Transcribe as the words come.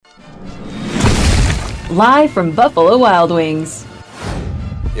live from Buffalo Wild Wings.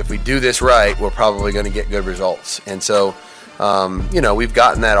 If we do this right, we're probably going to get good results. And so, we've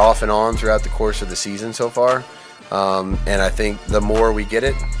gotten that off and on throughout the course of the season so far. And I think the more we get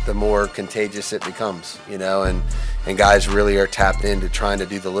it, the more contagious it becomes, and guys really are tapped into trying to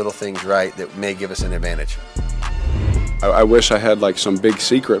do the little things right that may give us an advantage. I wish I had like some big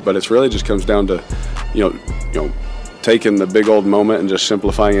secret, but it's really just comes down to, taking the big old moment and just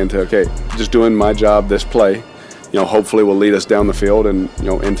simplifying into, okay, just doing my job, this play, hopefully will lead us down the field and,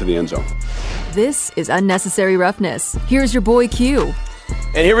 into the end zone. This is Unnecessary Roughness. Here's your boy Q.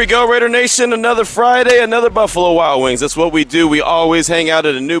 And here we go, Raider Nation, another Friday, another Buffalo Wild Wings. That's what we do. We always hang out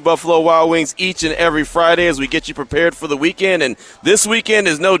at a new Buffalo Wild Wings each and every Friday as we get you prepared for the weekend. And this weekend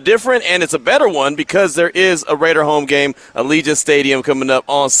is no different, and it's a better one because there is a Raider home game, Allegiant Stadium, coming up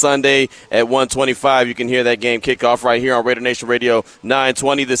on Sunday at 1:25. You can hear that game kick off right here on Raider Nation Radio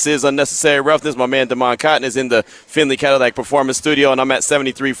 920. This is Unnecessary Roughness. My man Damon Cotton is in the Finley Cadillac Performance Studio, and I'm at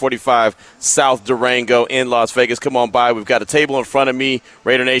 7345 South Durango in Las Vegas. Come on by. We've got a table in front of me,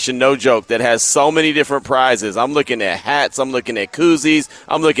 Raider Nation, no joke, that has so many different prizes. I'm looking at hats. I'm looking at koozies.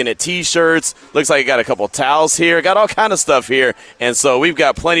 I'm looking at T-shirts. Looks like I got a couple towels here. Got all kind of stuff here. And so we've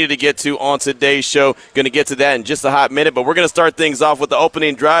got plenty to get to on today's show. Going to get to that in just a hot minute. But we're going to start things off with the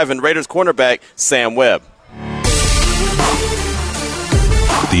opening drive and Raiders cornerback Sam Webb.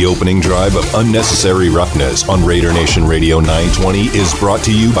 The opening drive of Unnecessary Roughness on Raider Nation Radio 920 is brought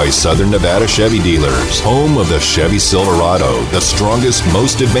to you by Southern Nevada Chevy Dealers, home of the Chevy Silverado, the strongest,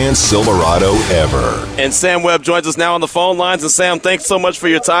 most advanced Silverado ever. And Sam Webb joins us now on the phone lines. And Sam, thanks so much for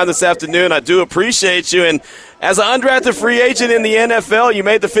your time this afternoon. I do appreciate you. And as an undrafted free agent in the NFL, you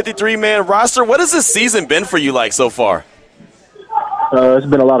made the 53-man roster. What has this season been for you like so far? It's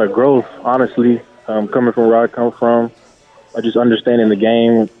been a lot of growth, honestly, coming from where I come from. Just understanding the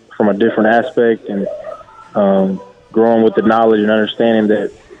game from a different aspect and growing with the knowledge and understanding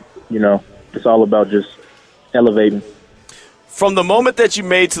that, it's all about just elevating. From the moment that you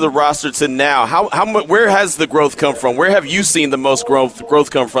made to the roster to now, where has the growth come from? Where have you seen the most growth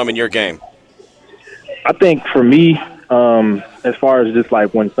come from in your game? I think for me, as far as just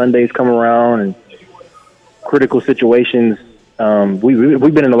like when Sundays come around and critical situations,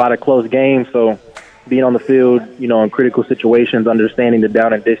 we've been in a lot of close games, so being on the field, in critical situations, understanding the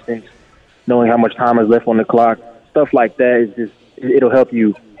down and distance, knowing how much time is left on the clock, stuff like that it'll help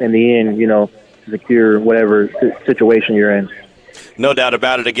you in the end, to secure whatever situation you're in. No doubt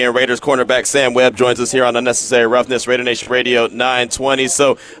about it. Again, Raiders cornerback Sam Webb joins us here on Unnecessary Roughness, Raider Nation Radio 920.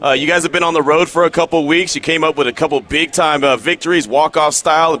 So you guys have been on the road for a couple weeks. You came up with a couple big-time victories, walk-off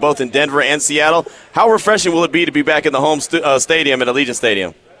style, both in Denver and Seattle. How refreshing will it be to be back in the home stadium at Allegiant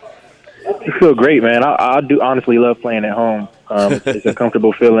Stadium? I feel great, man. I do honestly love playing at home. It's a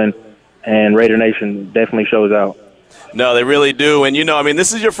comfortable feeling, and Raider Nation definitely shows out. No, they really do. And,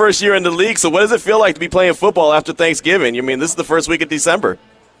 this is your first year in the league, so what does it feel like to be playing football after Thanksgiving? This is the first week of December.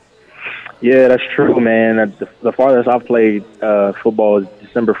 Yeah, that's true, man. The farthest I've played football is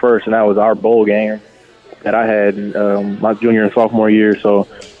December 1st, and that was our bowl game that I had my junior and sophomore year. So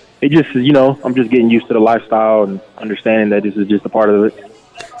it just, I'm just getting used to the lifestyle and understanding that this is just a part of it.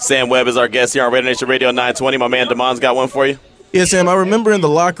 Sam Webb is our guest here on Raider Nation Radio 920. My man Damon's got one for you. Yeah, Sam, I remember in the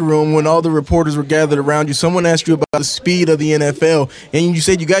locker room when all the reporters were gathered around you, someone asked you about the speed of the NFL, and you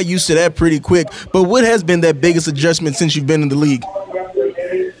said you got used to that pretty quick. But what has been that biggest adjustment since you've been in the league?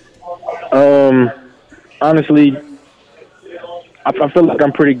 Honestly, I feel like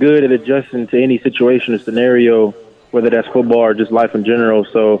I'm pretty good at adjusting to any situation or scenario, whether that's football or just life in general.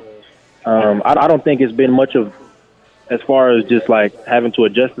 So I don't think it's been much of as far as just like having to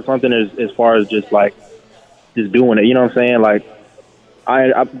adjust to something as far as just like just doing it. You know what I'm saying? Like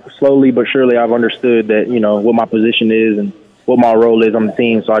I slowly but surely I've understood that, what my position is and what my role is on the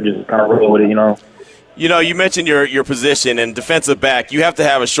team. So I just kind of roll with it, You mentioned your position and defensive back. You have to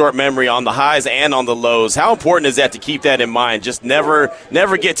have a short memory on the highs and on the lows. How important is that to keep that in mind? Just never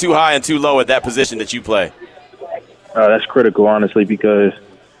get too high and too low at that position that you play. That's critical, honestly, because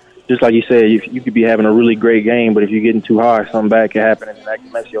just like you said, you could be having a really great game, but if you're getting too high, something bad can happen and that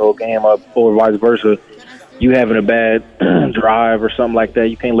can mess your whole game up, or vice versa. You having a bad drive or something like that,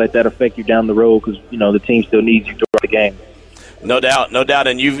 you can't let that affect you down the road because, the team still needs you throughout the game. No doubt.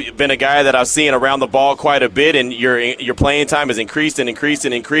 And you've been a guy that I've seen around the ball quite a bit, and your playing time has increased and increased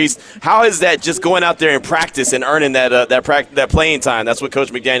and increased. How is that just going out there and practice and earning that playing time? That's what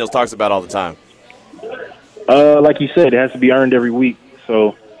Coach McDaniels talks about all the time. Like you said, it has to be earned every week.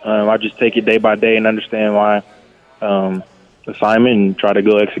 So I just take it day by day and understand my assignment and try to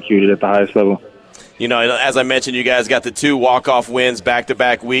go execute it at the highest level. You know, as I mentioned, you guys got the 2 walk-off wins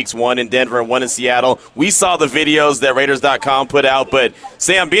back-to-back weeks, one in Denver and one in Seattle. We saw the videos that Raiders.com put out, but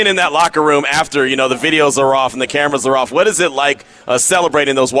Sam, being in that locker room after, you know, the videos are off and the cameras are off, what is it like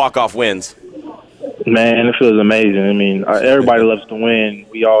celebrating those walk-off wins? Man, it feels amazing. I mean, everybody loves to win.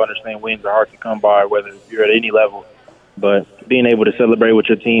 We all understand wins are hard to come by, whether you're at any level. But being able to celebrate with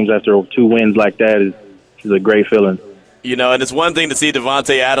your teams after 2 wins like that is a great feeling. You know, and it's one thing to see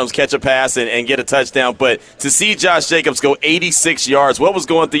Davante Adams catch a pass and get a touchdown, but to see Josh Jacobs go 86 yards, what was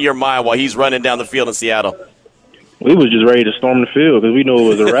going through your mind while he's running down the field in Seattle? We was just ready to storm the field because we knew it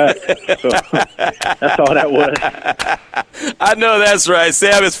was a wrap. So that's all that was. I know that's right.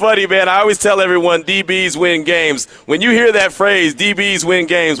 Sam, it's funny, man. I always tell everyone DBs win games. When you hear that phrase, DBs win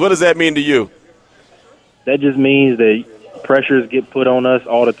games, what does that mean to you? That just means that pressures get put on us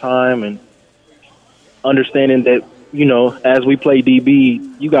all the time, and understanding that, you know, as we play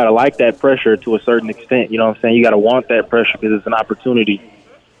DB, you got to like that pressure to a certain extent. You know what I'm saying? You got to want that pressure because it's an opportunity.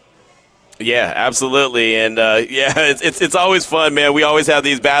 Yeah, absolutely. And, it's always fun, man. We always have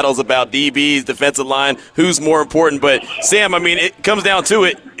these battles about DBs, defensive line, who's more important. But, Sam, I mean, it comes down to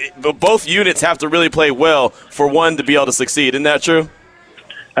it. Both units have to really play well for one to be able to succeed. Isn't that true?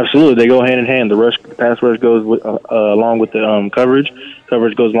 Absolutely. They go hand in hand. The pass rush goes along with the coverage.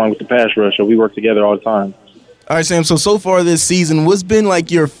 Coverage goes along with the pass rush. So we work together all the time. All right, Sam, so far this season, what's been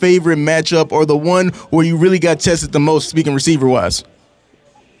like your favorite matchup or the one where you really got tested the most, speaking receiver-wise?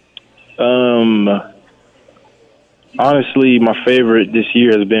 Honestly, my favorite this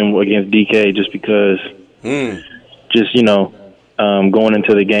year has been against DK just because just, you know, going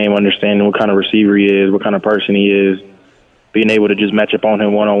into the game, understanding what kind of receiver he is, what kind of person he is, being able to just match up on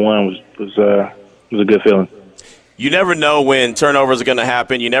him one-on-one was a good feeling. You never know when turnovers are going to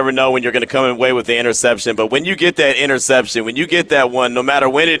happen. You never know when you're going to come away with the interception. But when you get that interception, when you get that one, no matter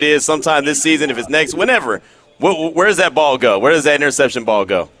when it is, sometime this season, if it's next, whenever, where does that ball go? Where does that interception ball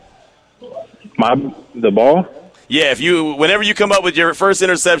go? The ball? Yeah, whenever you come up with your first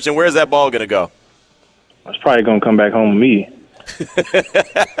interception, where's that ball going to go? It's probably going to come back home with me.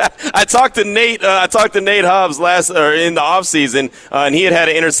 I talked to Nate Hobbs in the offseason, and he had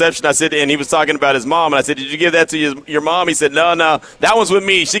an interception. I said, and he was talking about his mom, and I said, "Did you give that to your mom?" He said, "No, that one's with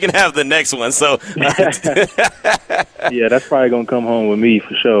me. She can have the next one." So, yeah, that's probably gonna come home with me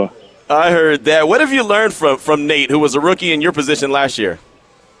for sure. I heard that. What have you learned from Nate, who was a rookie in your position last year?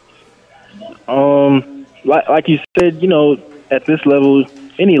 Like you said, you know, at this level,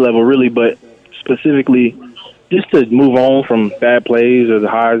 any level really, but specifically, just to move on from bad plays or the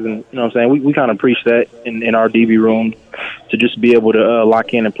highs, and you know what I'm saying, we kind of preach that in our DB room to just be able to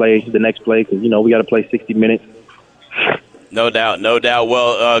lock in and play the next play because, you know, we got to play 60 minutes. No doubt.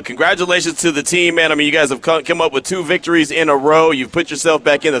 Well, congratulations to the team, man. I mean, you guys have come up with 2 victories in a row. You've put yourself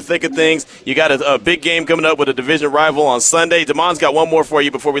back in the thick of things. You got a big game coming up with a division rival on Sunday. Damon's got one more for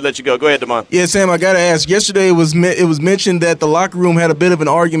you before we let you go. Go ahead, Damon. Yeah, Sam, I got to ask. Yesterday it was mentioned that the locker room had a bit of an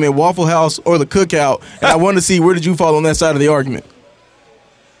argument, Waffle House or the Cookout, and I wanted to see where did you fall on that side of the argument?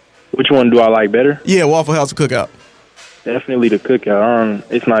 Which one do I like better? Yeah, Waffle House or Cookout. Definitely the Cookout.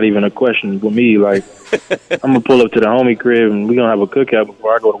 It's not even a question with me. Like, I'm going to pull up to the homie crib, and we're going to have a cookout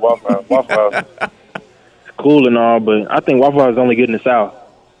before I go to Waffle House. It's cool and all, but I think Waffle House is only good in the South.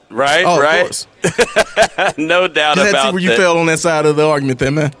 Right. Of course. No doubt about that. See where you fell on that side of the argument there,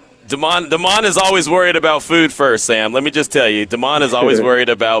 man. Damon is always worried about food first, Sam. Let me just tell you, Damon is always worried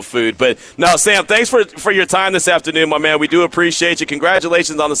about food. But, no, Sam, thanks for your time this afternoon, my man. We do appreciate you.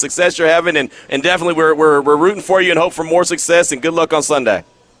 Congratulations on the success you're having, and definitely we're rooting for you and hope for more success, and good luck on Sunday.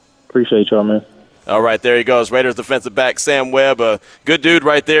 Appreciate y'all, man. All right, there he goes. Raiders defensive back Sam Webb, a good dude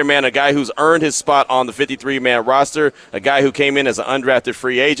right there, man, a guy who's earned his spot on the 53-man roster, a guy who came in as an undrafted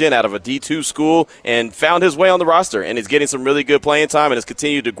free agent out of a D2 school and found his way on the roster, and is getting some really good playing time and has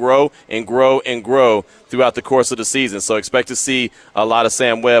continued to grow and grow and grow throughout the course of the season. So expect to see a lot of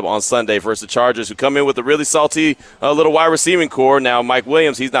Sam Webb on Sunday versus the Chargers, who come in with a really salty little wide receiving core. Now, Mike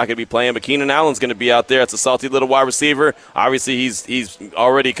Williams, he's not going to be playing, but Keenan Allen's going to be out there. It's a salty little wide receiver. Obviously, he's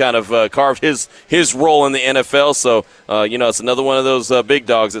already kind of carved his role in the NFL. So, it's another one of those big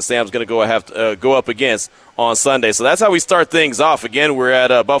dogs that Sam's going to have to go up against on Sunday. So that's how we start things off. Again, we're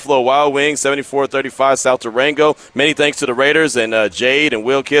at Buffalo Wild Wings, 7435 South Durango. Many thanks to the Raiders and Jade and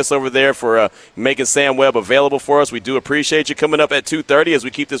Will Kiss over there for making Sam Webb available for us. We do appreciate you. Coming up at 2:30 as we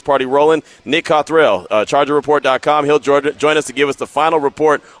keep this party rolling, Nick Cottrell, ChargerReport.com. He'll join us to give us the final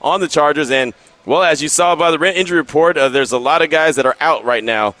report on the Chargers and Well, as you saw by the injury report, there's a lot of guys that are out right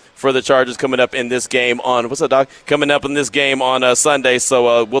now for the Chargers coming up in this game on – what's up, Doc? Coming up in this game on Sunday.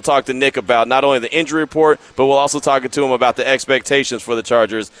 So we'll talk to Nick about not only the injury report, but we'll also talk to him about the expectations for the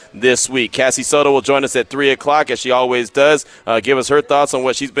Chargers this week. Cassie Soto will join us at 3 o'clock, as she always does, give us her thoughts on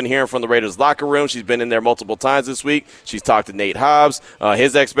what she's been hearing from the Raiders locker room. She's been in there multiple times this week. She's talked to Nate Hobbs,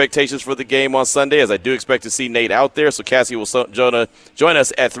 his expectations for the game on Sunday, as I do expect to see Nate out there. So Cassie will join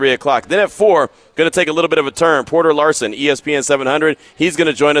us at 3 o'clock. Then at 4, going to take a little bit of a turn. Porter Larson, ESPN 700. He's going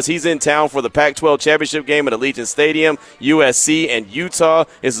to join us. He's in town for the Pac-12 championship game at Allegiant Stadium, USC and Utah.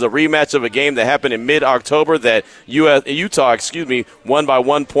 This is a rematch of a game that happened in mid-October that Utah won by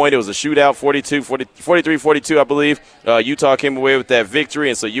 1 point. It was a shootout, 43-42, I believe. Utah came away with that victory,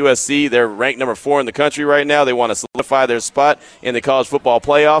 and so USC, they're ranked number 4 in the country right now. They want to solidify their spot in the college football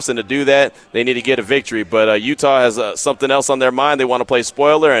playoffs, and to do that, they need to get a victory. But Utah has something else on their mind. They want to play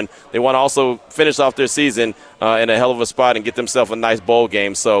spoiler, and they want to also finish off their season in a hell of a spot and get themselves a nice bowl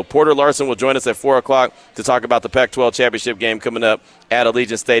game. So Porter Larson will join us at 4 o'clock to talk about the Pac-12 championship game coming up at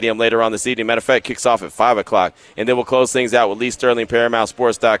Allegiant Stadium later on this evening. Matter of fact, kicks off at 5 o'clock. And then we'll close things out with Lee Sterling,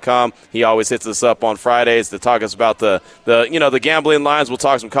 ParamountSports.com. He always hits us up on Fridays to talk us about the gambling lines. We'll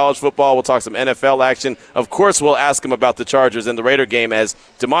talk some college football. We'll talk some NFL action. Of course, we'll ask him about the Chargers and the Raider game, as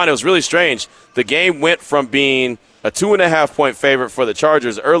DeMond, it was really strange. The game went from being a 2.5-point favorite for the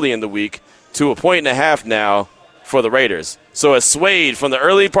Chargers early in the week to a 1.5 now for the Raiders. So it swayed from the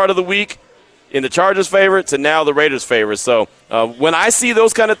early part of the week in the Chargers' favor to now the Raiders' favor. So when I see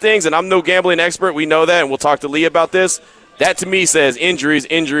those kind of things, and I'm no gambling expert, we know that, and we'll talk to Lee about this, that to me says injuries,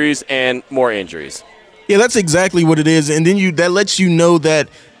 and more injuries. Yeah, that's exactly what it is. And then that lets you know that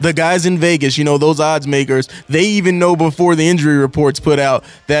the guys in Vegas, those odds makers, they even know before the injury reports put out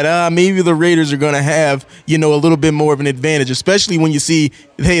that maybe the Raiders are going to have, a little bit more of an advantage, especially when you see,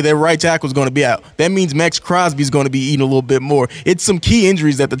 hey, their right tackle is going to be out. That means Max Crosby is going to be eating a little bit more. It's some key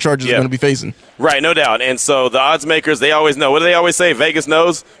injuries that the Chargers are going to be facing. Right, no doubt. And so the odds makers, they always know. What do they always say? Vegas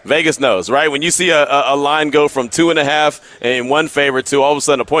knows? Vegas knows, right? When you see a line go from 2.5 in one favor to all of a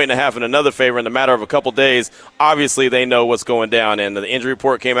sudden a 1.5 in another favor in a matter of a couple days, obviously they know what's going down. And the injury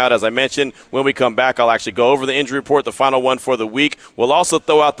report came out, as I mentioned. When we come back, I'll actually go over the injury report, the final one for the week. We'll also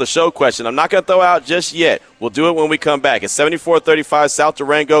throw out the show question. I'm not going to throw out just yet. We'll do it when we come back. It's 7435 South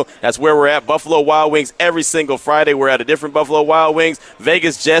Durango. That's where we're at. Buffalo Wild Wings every single Friday. We're at a different Buffalo Wild Wings.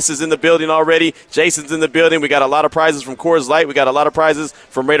 Vegas Jess is in the building already. Jason's in the building. We got a lot of prizes from Coors Light. We got a lot of prizes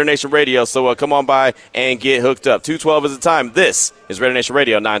from Raider Nation Radio. So come on by and get hooked up. 2:12 is the time. This is Raider Nation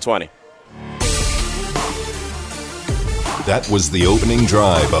Radio 920. That was the opening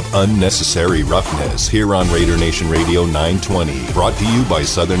drive of Unnecessary Roughness here on Raider Nation Radio 920. Brought to you by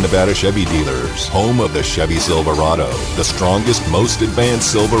Southern Nevada Chevy Dealers, home of the Chevy Silverado, the strongest, most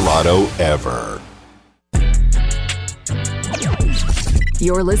advanced Silverado ever.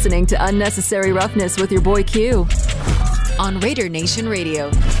 You're listening to Unnecessary Roughness with your boy Q on Raider Nation Radio.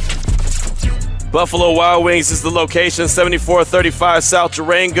 Buffalo Wild Wings is the location, 7435 South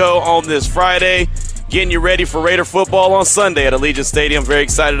Durango on this Friday. Getting you ready for Raider football on Sunday at Allegiant Stadium. Very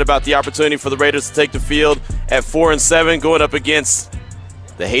excited about the opportunity for the Raiders to take the field at 4-7, going up against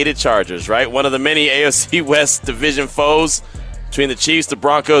the hated Chargers, right? One of the many AFC West division foes between the Chiefs, the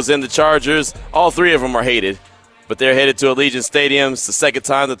Broncos, and the Chargers. All three of them are hated, but they're headed to Allegiant Stadium. It's the second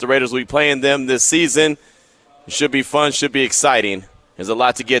time that the Raiders will be playing them this season. It should be fun, should be exciting. There's a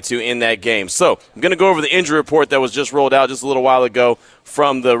lot to get to in that game. So I'm going to go over the injury report that was just rolled out just a little while ago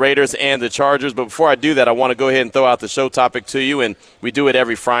from the Raiders and the Chargers. But before I do that, I want to go ahead and throw out the show topic to you, and we do it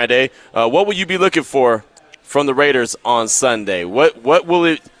every Friday. What will you be looking for from the Raiders on Sunday? What will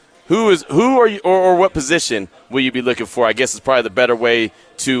it? Who are you, or what position will you be looking for? I guess is probably the better way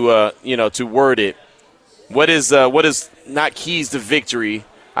to to word it. What is not keys to victory?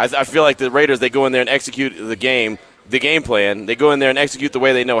 I feel like the Raiders, they go in there and execute the game plan. They go in there and execute the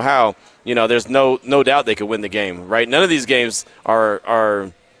way they know how. There's no doubt they could win the game, right? None of these games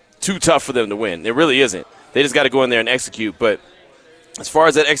are too tough for them to win. It really isn't. They just got to go in there and execute. But as far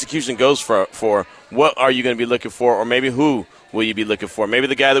as that execution goes for what are you going to be looking for, or maybe who will you be looking for? Maybe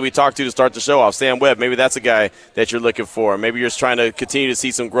the guy that we talked to start the show off, Sam Webb, maybe that's a guy that you're looking for. Maybe you're just trying to continue to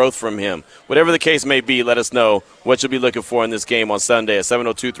see some growth from him. Whatever the case may be, let us know what you'll be looking for in this game on Sunday at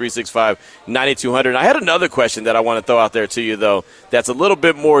 702-365-9200. I had another question that I want to throw out there to you, though, that's a little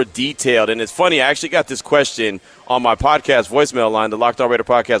bit more detailed. And it's funny, I actually got this question on my podcast voicemail line, the Locked On Raider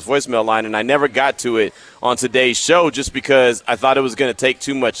podcast voicemail line, and I never got to it on today's show just because I thought it was going to take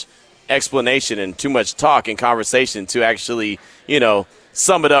too much explanation and too much talk and conversation to actually,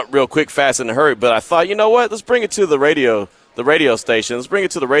 sum it up real quick, fast, and in a hurry. But I thought, you know what? Let's bring it to the radio the radio station. Let's bring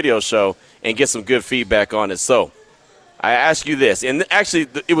it to the radio show and get some good feedback on it. So I ask you this, and actually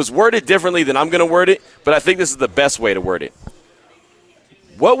it was worded differently than I'm going to word it, but I think this is the best way to word it.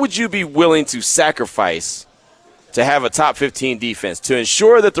 What would you be willing to sacrifice to have a top 15 defense, to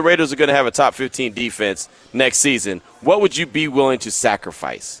ensure that the Raiders are going to have a top 15 defense next season? What would you be willing to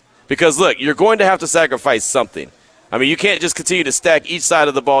sacrifice? Because, look, you're going to have to sacrifice something. I mean, you can't just continue to stack each side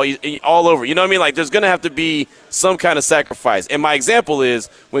of the ball all over. You know what I mean? Like, there's going to have to be some kind of sacrifice. And my example is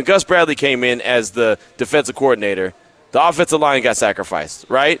when Gus Bradley came in as the defensive coordinator, the offensive line got sacrificed,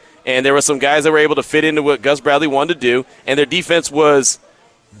 right? And there were some guys that were able to fit into what Gus Bradley wanted to do, and their defense was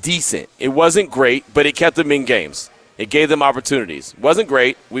decent. It wasn't great, but it kept them in games. It gave them opportunities. It wasn't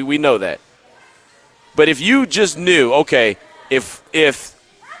great. We know that. But if you just knew, okay, if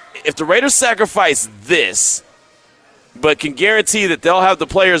the Raiders sacrifice this, but can guarantee that they'll have the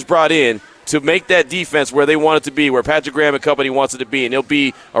players brought in to make that defense where they want it to be, where Patrick Graham and company wants it to be, and it'll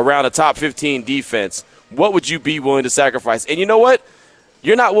be around a top 15 defense, what would you be willing to sacrifice? And you know what?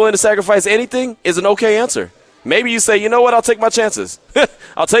 You're not willing to sacrifice anything is an okay answer. Maybe you say, you know what, I'll take my chances.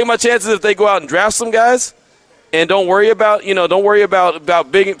 I'll take my chances if they go out and draft some guys, and don't worry about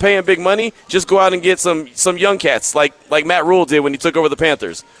paying big money. Just go out and get some young cats like Matt Rule did when he took over the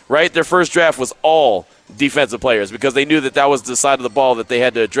Panthers, right? Their first draft was all defensive players because they knew that was the side of the ball that they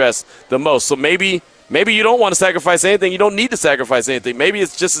had to address the most. So maybe you don't want to sacrifice anything. You don't need to sacrifice anything. Maybe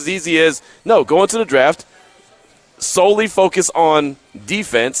it's just as easy as, no, go into the draft, solely focus on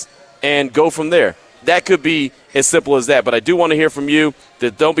defense, and go from there. That could be as simple as that. But I do want to hear from you.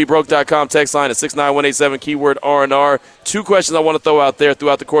 The don'tbebroke.com text line is 69187, keyword R&R. 2 questions I want to throw out there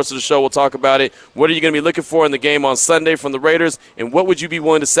throughout the course of the show. We'll talk about it. What are you going to be looking for in the game on Sunday from the Raiders? And what would you be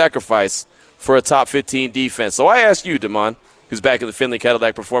willing to sacrifice for a top 15 defense? So I ask you, Damon, who's back in the Finley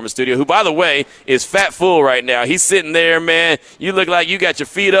Cadillac Performance Studio, who, by the way, is fat full right now. He's sitting there, man. You look like you got your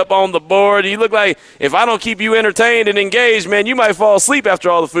feet up on the board. You look like if I don't keep you entertained and engaged, man, you might fall asleep after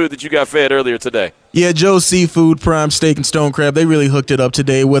all the food that you got fed earlier today. Yeah, Joe's Seafood, Prime Steak, and Stone Crab, they really hooked it up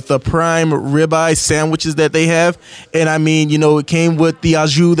today with the prime ribeye sandwiches that they have. And, I mean, it came with the au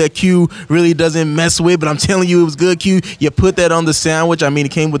jus that Q really doesn't mess with, but I'm telling you, it was good, Q. You put that on the sandwich. I mean,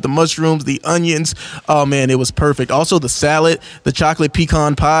 it came with the mushrooms, the onions. Oh, man, it was perfect. Also, the salad, the chocolate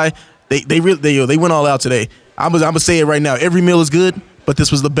pecan pie, they went all out today. I'm going to say it right now. Every meal is good, but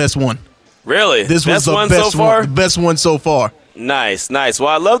this was the best one. Really? This was the one best so far? The best one so far. Nice. Well,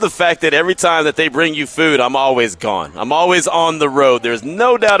 I love the fact that every time that they bring you food, I'm always gone. I'm always on the road. There's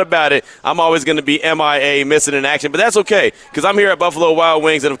no doubt about it. I'm always going to be MIA, missing in action. But that's okay, because I'm here at Buffalo Wild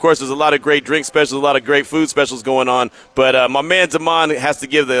Wings, and, of course, there's a lot of great drink specials, a lot of great food specials going on. But my man Damon has to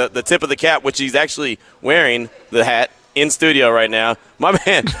give the tip of the cap, which he's actually wearing the hat in studio right now. My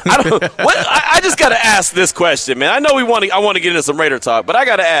man, I just got to ask this question, man. I know I want to get into some Raider talk, but I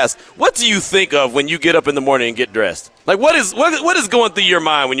got to ask, what do you think of when you get up in the morning and get dressed? Like, what is going through your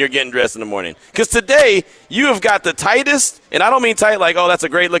mind when you're getting dressed in the morning? Because today you have got the tightest, and I don't mean tight like, oh, that's a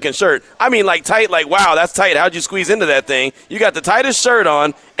great looking shirt. I mean like tight like, wow, that's tight. How'd you squeeze into that thing? You got the tightest shirt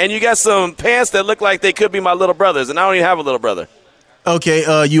on, and you got some pants that look like they could be my little brother's, and I don't even have a little brother.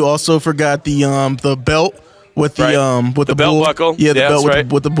 Okay, you also forgot the belt. With the with the belt bull. buckle. Yeah, the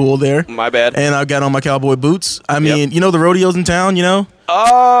belt with the bull there. My bad. And I got on my cowboy boots. I mean, the rodeo's in town,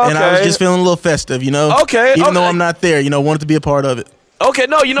 Oh, okay. And I was just feeling a little festive, Okay. Even though I'm not there, wanted to be a part of it. Okay,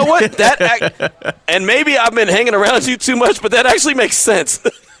 no, you know what? And maybe I've been hanging around you too much, but that actually makes sense.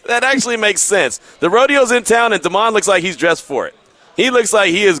 That actually makes sense. The rodeo's in town, and Damon looks like he's dressed for it. He looks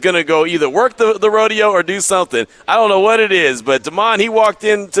like he is going to go either work the rodeo or do something. I don't know what it is, but Damon, he walked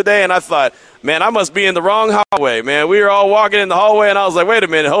in today, and I thought, man, I must be in the wrong hallway, man. We were all walking in the hallway, and I was like, wait a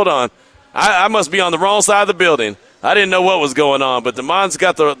minute, hold on. I must be on the wrong side of the building. I didn't know what was going on, but Damon's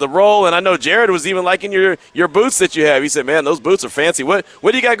got the roll, and I know Jared was even liking your boots that you have. He said, man, those boots are fancy. What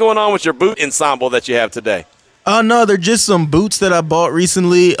do you got going on with your boot ensemble that you have today? No, they're just some boots that I bought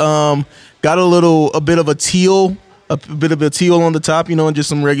recently. Got a bit of a teal on the top, and just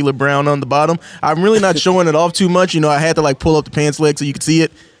some regular brown on the bottom. I'm really not showing it off too much. I had to pull up the pants leg so you could see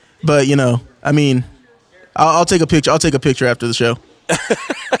it. But, I mean, I'll take a picture. I'll take a picture after the show.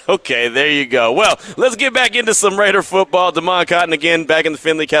 Okay, there you go. Well, let's get back into some Raider football. Damon Cotton again, back in the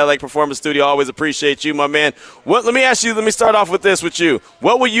Finley Cadillac Performance Studio. Always appreciate you, my man. Let me start off with this with you.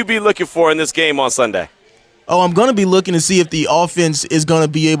 What will you be looking for in this game on Sunday? Oh, I'm going to be looking to see if the offense is going to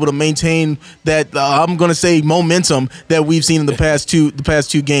be able to maintain that, I'm going to say, momentum that we've seen in the past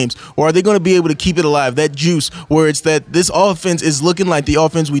two games. Or are they going to be able to keep it alive, that juice, where it's that this offense is looking like the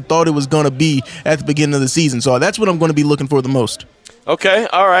offense we thought it was going to be at the beginning of the season. So that's what I'm going to be looking for the most. Okay,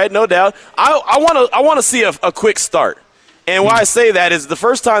 all right, no doubt. I want to see a quick start. And why I say that is the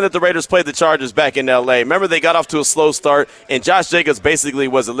first time that the Raiders played the Chargers back in L.A., remember they got off to a slow start, and Josh Jacobs basically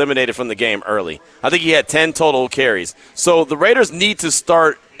was eliminated from the game early. I think he had 10 total carries. So the Raiders need to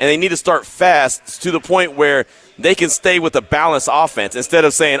start, and they need to start fast to the point where they can stay with a balanced offense instead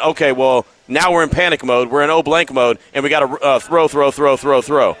of saying, okay, well, now we're in panic mode, we're in O-blank mode, and we got to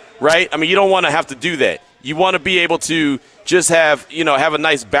throw, right? I mean, you don't want to have to do that. You want to be able to just have a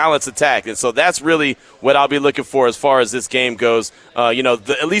nice balanced attack. And so that's really what I'll be looking for as far as this game goes.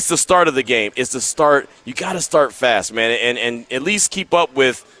 At least the start of the game is to start. You got to start fast, man, and at least keep up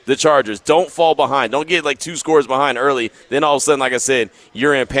with the Chargers. Don't fall behind. Don't get like 2 scores behind early. Then all of a sudden, like I said,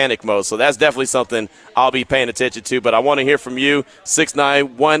 you're in panic mode. So that's definitely something I'll be paying attention to. But I want to hear from you,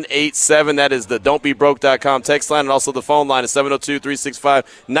 69187. That is the don'tbebroke.com text line. And also the phone line is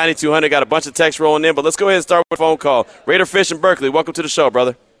 702-365-9200. Got a bunch of texts rolling in. But let's go ahead and start with a phone call. Raider Fish in Berkeley, welcome to the show,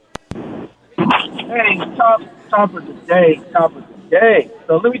 brother. Hey, top of the day.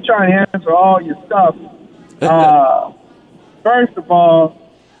 So let me try and answer all your stuff. First of all,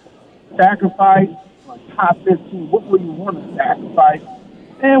 sacrifice, top 15, what would you want to sacrifice?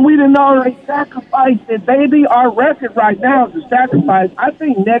 And we didn't already sacrifice it, baby. Our record right now is a sacrifice. I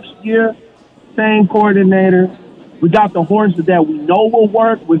think next year, same coordinator. We got the horses that we know will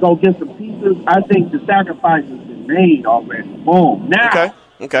work. We're going to get some pieces. I think the sacrifice has been made already. Boom. Now,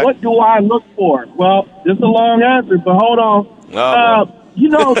 What do I look for? Well, this is a long answer, but hold on.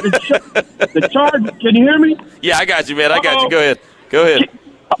 The Chargers, can you hear me? Yeah, I got you, man. I got you. Go ahead.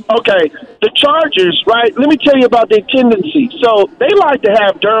 Okay, the Chargers, right? Let me tell you about their tendency. So they like to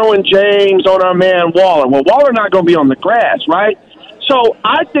have Derwin James on our man Waller. Well, Waller not going to be on the grass, right? So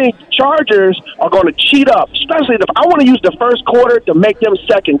I think Chargers are going to cheat up, especially I want to use the first quarter to make them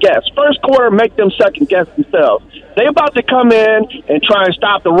second guess. First quarter, make them second guess themselves. They about to come in and try and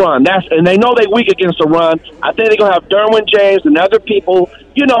stop the run. And they know they weak against the run. I think they're going to have Derwin James and other people,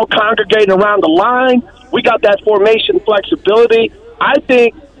 congregating around the line. We got that formation flexibility. I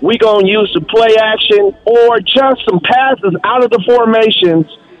think we're going to use some play action or just some passes out of the formations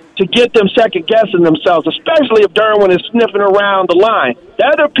to get them second-guessing themselves, especially if Derwin is sniffing around the line. The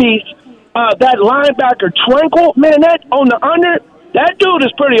other piece, that linebacker Tranquil, man, that on the under, that dude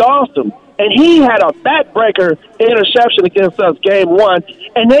is pretty awesome. And he had a backbreaker interception against us game 1,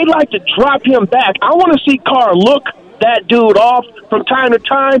 and they like to drop him back. I want to see Carr look that dude off from time to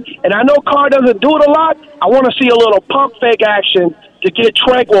time, and I know Carr doesn't do it a lot. I want to see a little pump fake action to get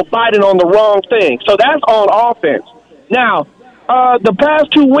Tranquil biting on the wrong thing. So that's on offense. Now, the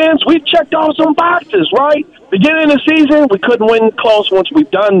past 2 wins, we've checked off some boxes, right? Beginning of the season, we couldn't win close once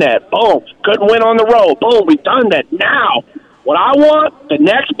we've done that. Boom. Couldn't win on the road. Boom, we've done that. Now, what I want, the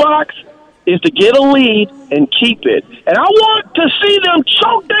next box, is to get a lead and keep it. And I want to see them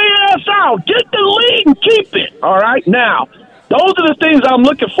choke their ass out. Get the lead and keep it. All right? Now, those are the things I'm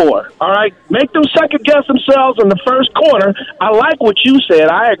looking for. All right? Make them second-guess themselves in the first quarter. I like what you said.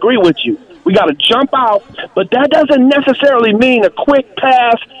 I agree with you. We got to jump out, but that doesn't necessarily mean a quick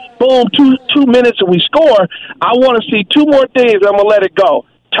pass, boom, two minutes and we score. I want to see 2 more things. I'm going to let it go.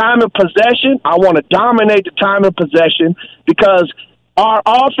 Time of possession. I want to dominate the time of possession because our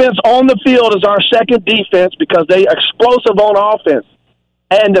offense on the field is our second defense because they explosive on offense.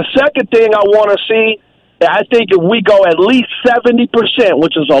 And the second thing I want to see, I think if we go at least 70%,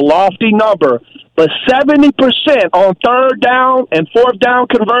 which is a lofty number, but 70% on third down and fourth down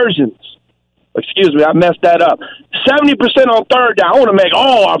conversions. Excuse me, I messed that up. 70% on third down. I want to make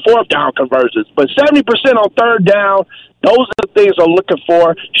all our fourth down conversions, but 70% on third down, those are the things I'm looking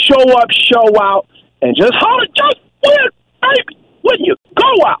for. Show up, show out, and just win, baby. When you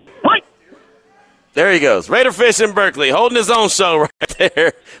go out, right? There he goes. Raider Fish in Berkeley, holding his own show right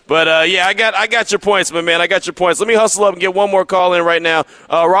there. But, I got your points, my man. I got your points. Let me hustle up and get one more call in right now.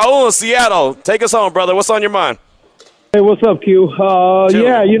 Raul in Seattle, take us home, brother. What's on your mind? Hey, what's up, Q?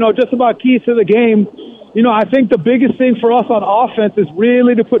 Just about keys to the game. I think the biggest thing for us on offense is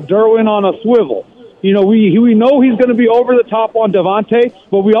really to put Derwin on a swivel. We know he's going to be over the top on Devontae,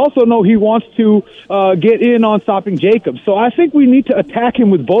 but we also know he wants to get in on stopping Jacobs. So I think we need to attack him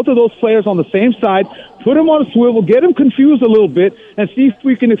with both of those players on the same side, put him on a swivel, get him confused a little bit, and see if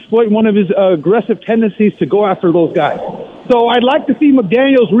we can exploit one of his aggressive tendencies to go after those guys. So I'd like to see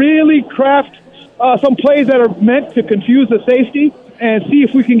McDaniels really craft some plays that are meant to confuse the safety and see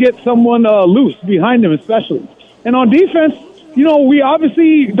if we can get someone loose behind him especially. And on defense, we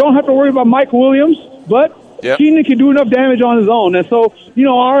obviously don't have to worry about Mike Williams, but Keenan can do enough damage on his own. And so,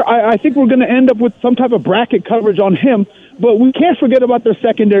 I think we're going to end up with some type of bracket coverage on him. but we can't forget about their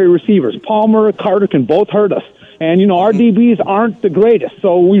secondary receivers. Palmer and Carter can both hurt us. And, our DBs aren't the greatest.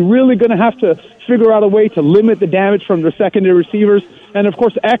 So we're really going to have to figure out a way to limit the damage from their secondary receivers. And, of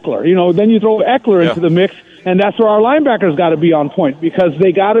course, Eckler. Then you throw Eckler into the mix, and that's where our linebackers got to be on point because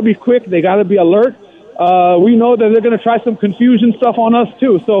they got to be quick. They got to be alert. We know that they're going to try some confusion stuff on us,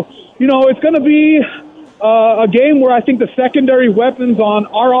 too. So, it's going to be a game where I think the secondary weapons on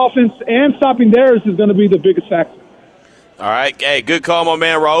our offense and stopping theirs is going to be the biggest factor. All right. Hey, good call, my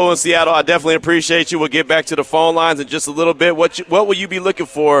man. Raul in Seattle, I definitely appreciate you. We'll get back to the phone lines in just a little bit. What will you be looking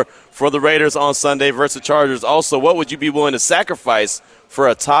for the Raiders on Sunday versus Chargers? Also, what would you be willing to sacrifice for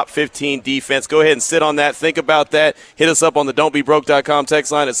a top 15 defense? Go ahead and sit on that. Think about that. Hit us up on the don'tbebroke.com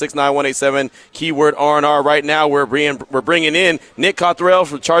text line at 69187, keyword R&R. Right now, we're bringing in Nick Cottrell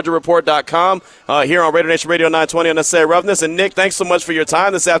from ChargerReport.com here on Raider Nation Radio 920 on Unnecessary Roughness. And, Nick, thanks so much for your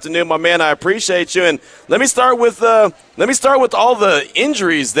time this afternoon, my man. I appreciate you. And let me start with all the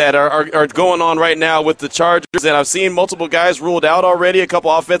injuries that are going on right now with the Chargers. And I've seen multiple guys ruled out already, a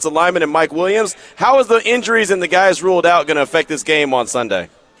couple offensive linemen and Mike Williams. How is the injuries and the guys ruled out going to affect this game on Sunday?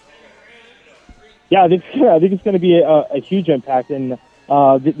 Yeah, I think it's going to be a huge impact. And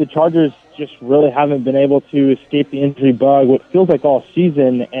the Chargers just really haven't been able to escape the injury bug, what feels like all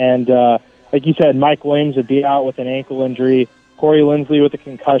season. And like you said, Mike Williams would be out with an ankle injury. Corey Linsley with a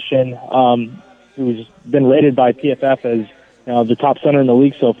concussion, who's been rated by PFF as the top center in the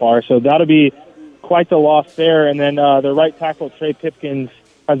league so far. So that'll be quite the loss there. And then the right tackle, Trey Pipkins,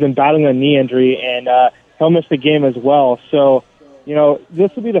 has been battling a knee injury, and he'll miss the game as well. So,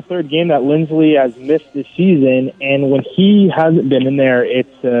 this will be the third game that Linsley has missed this season, and when he hasn't been in there,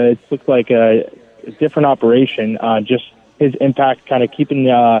 it's looked like a different operation. Just his impact kind of keeping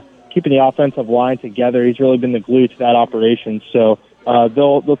the offensive line together. He's really been the glue to that operation. So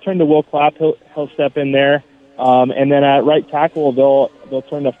they'll turn to Will Clapp. He'll step in there. And then at right tackle, they'll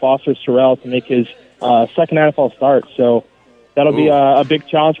turn to Foster Sorrell to make his second NFL start. So that'll be a big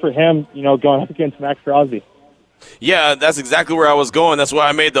challenge for him, going up against Max Crosby. Yeah, that's exactly where I was going. That's why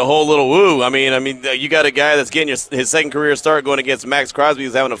I made the whole little woo. I mean, you got a guy that's getting his second career start going against Max Crosby,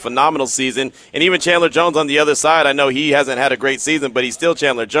 who's having a phenomenal season, and even Chandler Jones on the other side. I know he hasn't had a great season, but he's still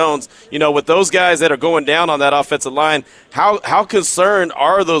Chandler Jones. With those guys that are going down on that offensive line, how concerned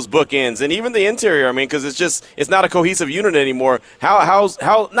are those bookends and even the interior? I mean, because it's not a cohesive unit anymore. How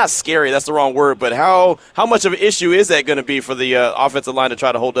not scary? That's the wrong word, but how much of an issue is that going to be for the offensive line to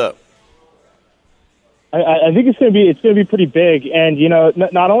try to hold up? I think it's going to be pretty big, and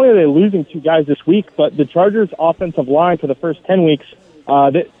not only are they losing two guys this week, but the Chargers' offensive line for the first 10 weeks,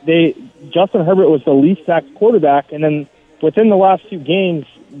 Justin Herbert was the least sacked quarterback, and then within the last two games,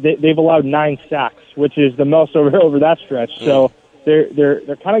 they've allowed 9 sacks, which is the most over that stretch. So they're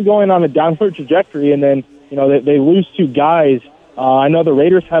kind of going on a downward trajectory, and then they lose two guys. I know the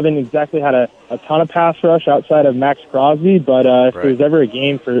Raiders haven't exactly had a ton of pass rush outside of Max Crosby, but if there's ever a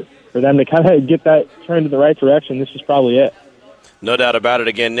game for them to kind of get that turned in the right direction, this is probably it. No doubt about it.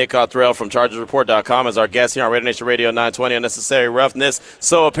 Again, Nick Cottrell from ChargersReport.com is our guest here on Raider Nation Radio 920 Unnecessary Roughness.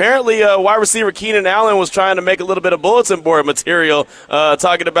 So apparently wide receiver Keenan Allen was trying to make a little bit of bulletin board material,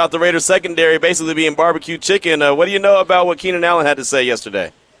 talking about the Raiders secondary basically being barbecue chicken. What do you know about what Keenan Allen had to say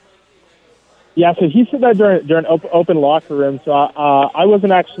yesterday? Yeah, so he said that during open locker room. So I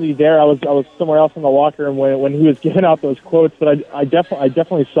wasn't actually there. I was somewhere else in the locker room when he was giving out those quotes. But I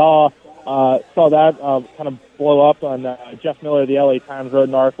definitely saw that kind of blow up on Jeff Miller of the LA Times wrote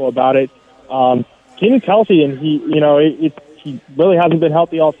an article about it. Keenan Kelsey, and he really hasn't been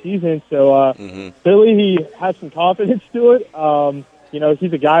healthy all season. So clearly he has some confidence to it.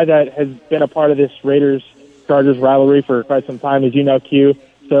 He's a guy that has been a part of this Raiders-Chargers rivalry for quite some time, as you know, Q.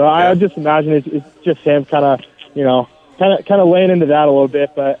 So I just imagine it's just him kind of laying into that a little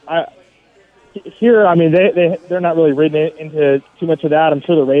bit. But they're not really reading into too much of that. I'm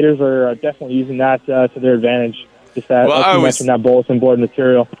sure the Raiders are definitely using that to their advantage. Just that, like you mentioned, that bulletin board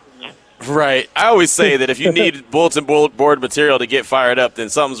material. Right. I always say that if you need bulletin board material to get fired up, then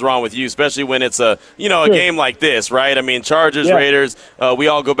something's wrong with you, especially when it's a game like this, right? I mean, Chargers, Raiders, we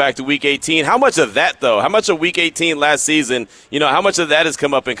all go back to Week 18. How much of that, though, how much of Week 18 last season, how much of that has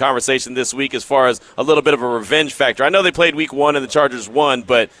come up in conversation this week as far as a little bit of a revenge factor? I know they played Week 1 and the Chargers won,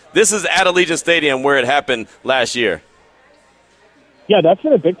 but this is at Allegiant Stadium where it happened last year. Yeah, that's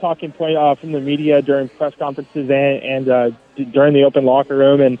been a big talking point from the media during press conferences and during the open locker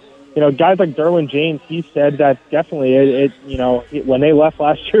room. And guys like Derwin James, he said that definitely when they left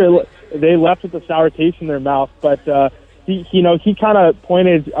last year, they left with a sour taste in their mouth. But he kind of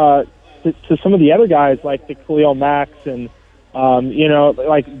pointed to some of the other guys like the Khalil Max and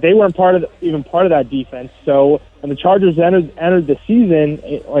like they weren't even part of that defense. So when the Chargers entered the season,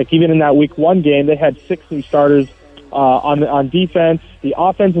 like even in that Week 1 game, they had 6 new starters on defense. The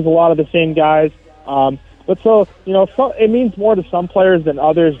offense is a lot of the same guys. But it means more to some players than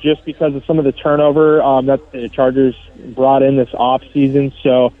others just because of some of the turnover that the Chargers brought in this off season.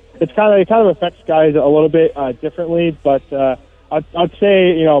 So it kind of affects guys a little bit differently. But I'd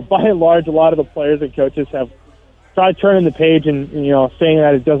say, by and large, a lot of the players and coaches have tried turning the page and saying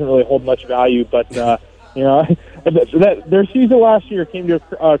that it doesn't really hold much value. But their season last year came to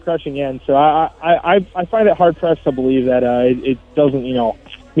a crushing end. So I find it hard pressed to believe that it doesn't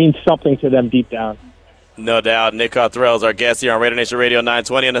mean something to them deep down. No doubt. Nick Cottrell is our guest here on Raider Nation Radio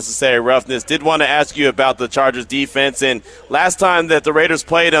 920. Unnecessary Roughness. Did want to ask you about the Chargers defense. And last time that the Raiders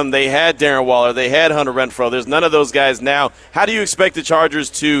played them, they had Darren Waller. They had Hunter Renfrow. There's none of those guys now. How do you expect the Chargers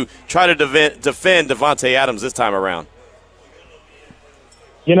to try to defend Davante Adams this time around?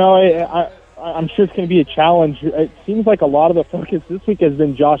 I'm sure it's going to be a challenge. It seems like a lot of the focus this week has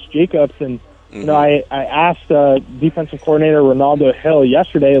been Josh Jacobs. And, I asked defensive coordinator Ronaldo Hill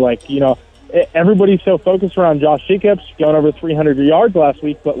yesterday, everybody's so focused around Josh Jacobs going over 300 yards last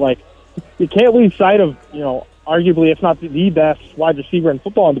week, but you can't lose sight of arguably if not the best wide receiver in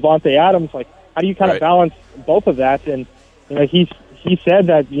football, and Davante Adams. How do you kind of balance both of that? And he said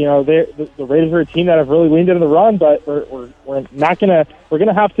that the Raiders are a team that have really leaned into the run, but we're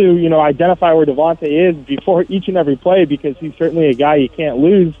gonna have to identify where Davante is before each and every play because he's certainly a guy you can't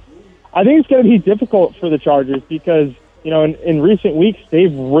lose. I think it's going to be difficult for the Chargers because in recent weeks,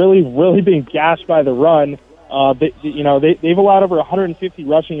 they've really, really been gashed by the run. They've allowed over 150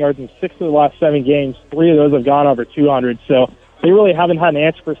 rushing yards in 6 of the last 7 games. 3 of those have gone over 200. So they really haven't had an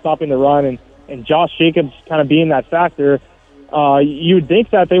answer for stopping the run. And Josh Jacobs kind of being that factor, you would think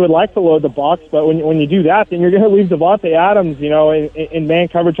that they would like to load the box, but when you do that, then you're going to leave Davante Adams, in man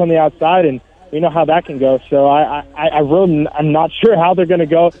coverage on the outside, and we know how that can go. So I'm not sure how they're going to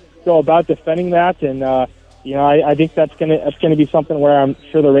go about defending that, and I think that's gonna be something where I'm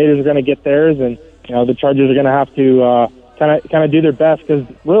sure the Raiders are gonna get theirs, and the Chargers are gonna have to kind of do their best because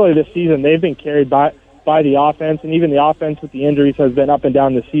really this season they've been carried by the offense, and even the offense with the injuries has been up and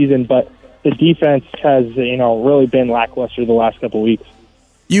down this season, but the defense has really been lackluster the last couple of weeks.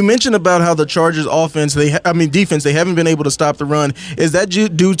 You mentioned about how the Chargers offense, defense, they haven't been able to stop the run. Is that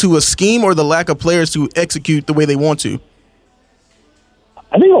due to a scheme or the lack of players to execute the way they want to?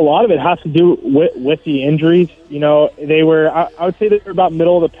 I think a lot of it has to do with the injuries. They were, I would say they were about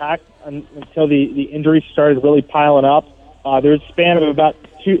middle of the pack until the injuries started really piling up. There was a span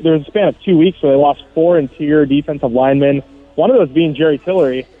of 2 weeks where they lost 4 interior defensive linemen. One of those being Jerry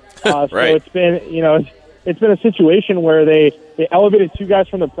Tillery. Right. So it's been, it's been a situation where they elevated 2 guys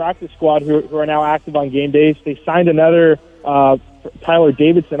from the practice squad who are now active on game days. They signed another Tyler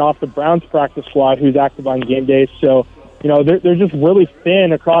Davidson off the Browns practice squad who's active on game days. So, they're just really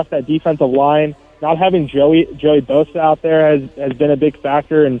thin across that defensive line. Not having Joey Bosa out there has been a big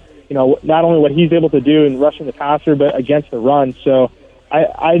factor, and not only what he's able to do in rushing the passer, but against the run. So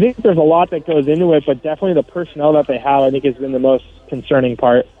I think there's a lot that goes into it, but definitely the personnel that they have, I think, has been the most concerning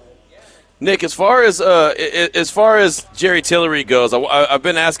part. Nick, as far as Jerry Tillery goes, I've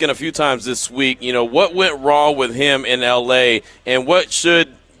been asking a few times this week. What went wrong with him in L.A. and what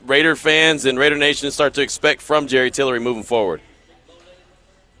should Raider fans and Raider Nation start to expect from Jerry Tillery moving forward?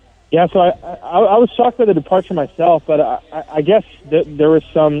 Yeah, so I was shocked by the departure myself, but I guess there was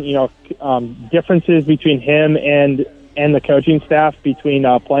some differences between him and the coaching staff between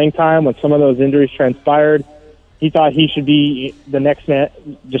playing time when some of those injuries transpired. He thought he should be the next man,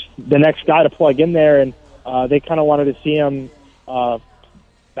 just the next guy to plug in there, and they kind of wanted to see him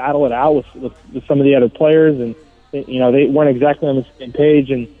battle it out with some of the other players, and they weren't exactly on the same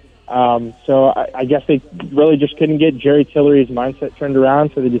page, and so I guess they really just couldn't get Jerry Tillery's mindset turned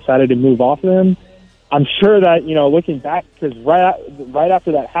around, so they decided to move off of him. I'm sure that, looking back, because right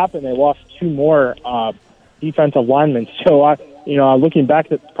after that happened, they lost 2 more defensive linemen. So, looking back,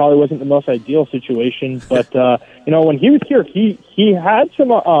 that probably wasn't the most ideal situation. But, when he was here, he had some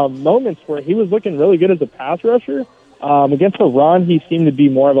moments where he was looking really good as a pass rusher. Against the run, he seemed to be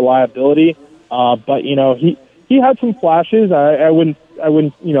more of a liability. But, he had some flashes. I wouldn't.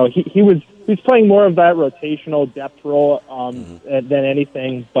 He was playing more of that rotational depth role than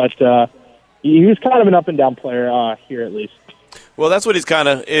anything. But he was kind of an up and down player here, at least. Well, that's what he's kind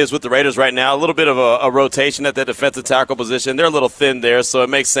of is with the Raiders right now. A little bit of a rotation at the defensive tackle position. They're a little thin there, so it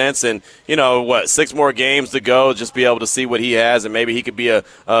makes sense. And 6 more games to go, just be able to see what he has, and maybe he could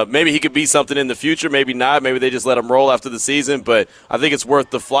be something in the future. Maybe not. Maybe they just let him roll after the season. But I think it's worth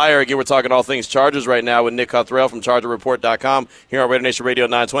the flyer. Again, we're talking all things Chargers right now with Nick Cothrell from ChargerReport.com here on Raider Nation Radio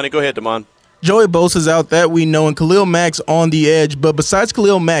 920. Go ahead, Damon. Joey Bosa's out, that we know, and Khalil Mack's on the edge. But besides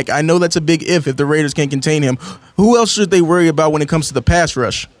Khalil Mack, I know that's a big if the Raiders can contain him. Who else should they worry about when it comes to the pass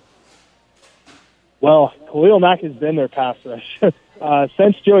rush? Well, Khalil Mack has been their pass rush.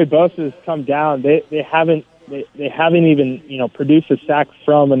 Since Joey Bosa has come down, they haven't even produced a sack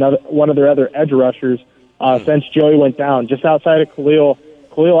from one of their other edge rushers since Joey went down. Just outside of Khalil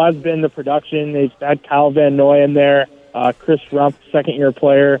has been the production. They've had Kyle Van Noy in there, Chris Rump, second-year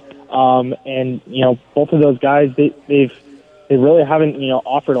player. And both of those guys, they really haven't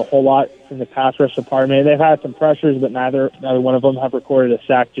offered a whole lot in the pass rush department. They've had some pressures, but neither one of them have recorded a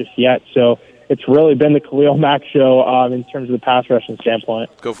sack just yet. So it's really been the Khalil Mack show in terms of the pass rushing standpoint.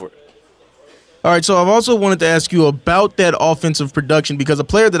 Go for it. All right, so I've also wanted to ask you about that offensive production, because a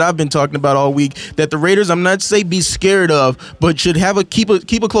player that I've been talking about all week that the Raiders, I'm not say be scared of, but should have keep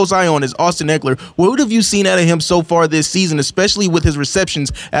a close eye on is Austin Ekeler. What have you seen out of him so far this season, especially with his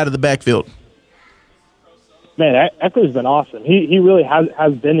receptions out of the backfield? Man, Eckler's been awesome. He really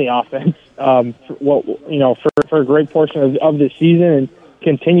has been the offense for a great portion of the season, and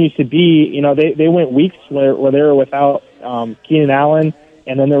continues to be. They went weeks where they were without Keenan Allen.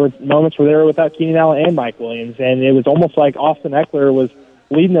 And then there were moments where they were without Keenan Allen and Mike Williams, and it was almost like Austin Ekeler was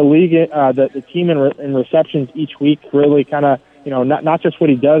leading the league, the team in receptions each week. Really, kind of, not just what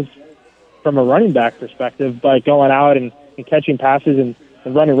he does from a running back perspective, but going out and catching passes and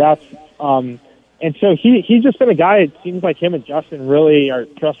running routes. And so he's just been a guy. It seems like him and Justin really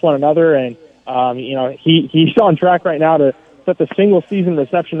trust one another, and he's on track right now to set the single season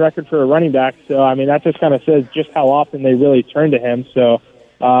reception record for a running back. So I mean, that just kind of says just how often they really turn to him. So.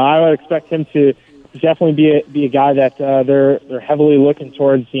 I would expect him to definitely be a guy that they're heavily looking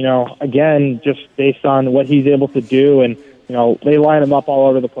towards. Again, just based on what he's able to do, and they line him up all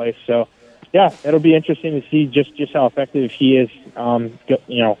over the place. So, yeah, it'll be interesting to see just how effective he is.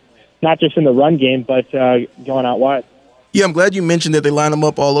 Not just in the run game, but going out wide. Yeah, I'm glad you mentioned that they line him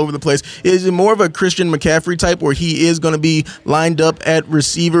up all over the place. Is it more of a Christian McCaffrey type where he is going to be lined up at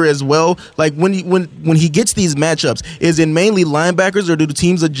receiver as well? Like when he gets these matchups, is it mainly linebackers, or do the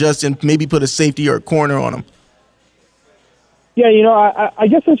teams adjust and maybe put a safety or a corner on him? Yeah, I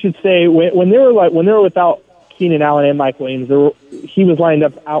guess I should say when they were without Keenan Allen and Mike Williams, he was lined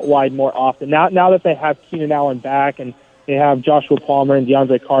up out wide more often. Now that they have Keenan Allen back and they have Joshua Palmer and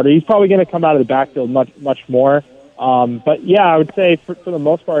DeAndre Carter, he's probably going to come out of the backfield much more. But yeah, I would say for the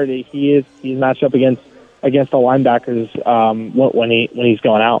most part, he's matched up against the linebackers when he's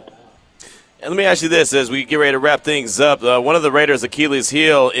going out. And let me ask you this, as we get ready to wrap things up, one of the Raiders' Achilles'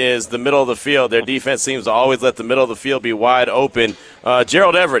 heel is the middle of the field. Their defense seems to always let the middle of the field be wide open.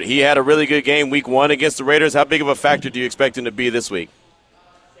 Gerald Everett, he had a really good game week 1 against the Raiders. How big of a factor do you expect him to be this week?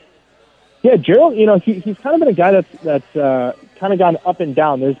 Yeah, Gerald, he's kind of been a guy that's kind of gone up and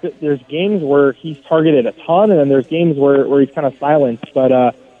down. There's games where he's targeted a ton, and then there's games where he's kind of silenced.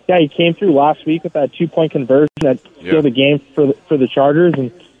 But yeah, he came through last week with that 2-point conversion that sealed the game for the Chargers,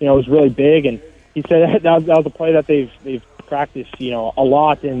 and it was really big. And he said that was a play that they've practiced a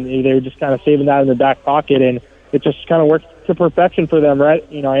lot, and they were just kind of saving that in the back pocket, and it just kind of worked to perfection for them, right?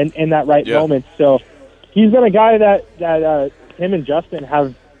 In that right moment. So he's been a guy that him and Justin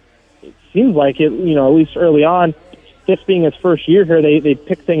have. It seems like it, at least early on, this being his first year here, they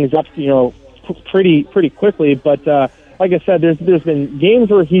pick things up, pretty quickly. But like I said, there's been games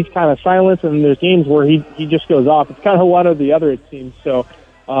where he's kind of silenced, and there's games where he just goes off. It's kind of one or the other, it seems. So,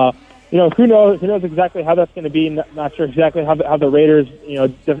 who knows exactly how that's going to be? Not sure exactly how the Raiders,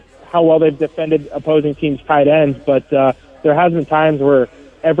 how well they've defended opposing teams' tight ends, but there has been times where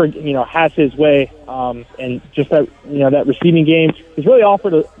Everett, has his way, and just that, that receiving game has really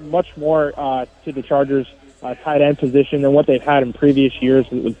offered much more to the Chargers' tight end position than what they've had in previous years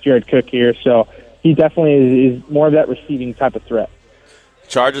with Jared Cook here. So he definitely is more of that receiving type of threat.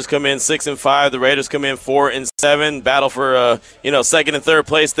 Chargers come in 6-5. The Raiders come in 4-7. Battle for second and third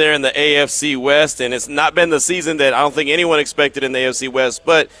place there in the AFC West, and it's not been the season that I don't think anyone expected in the AFC West,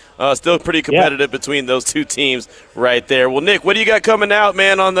 but still pretty competitive between those two teams right there. Well, Nick, what do you got coming out,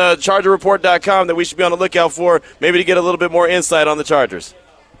 man, on the ChargerReport.com that we should be on the lookout for, maybe to get a little bit more insight on the Chargers?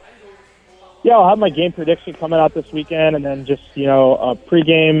 Yeah, I'll have my game prediction coming out this weekend, and then just a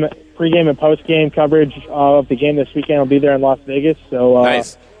pregame and postgame coverage of the game this weekend. I'll be there in Las Vegas, so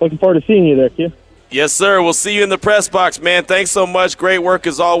nice. Looking forward to seeing you there, Q. Yes, sir. We'll see you in the press box, man. Thanks so much. Great work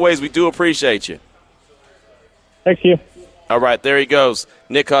as always. We do appreciate you. Thank you. All right, there he goes.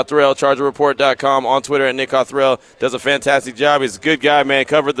 Nick Cothrell, ChargerReport.com, on Twitter at Nick Cothrell. Does a fantastic job. He's a good guy, man.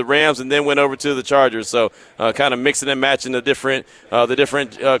 Covered the Rams and then went over to the Chargers. So kind of mixing and matching the different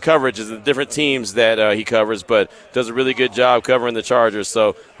coverages, the different teams that he covers, but does a really good job covering the Chargers.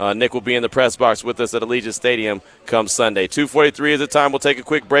 So Nick will be in the press box with us at Allegiant Stadium come Sunday. 2:43 is the time. We'll take a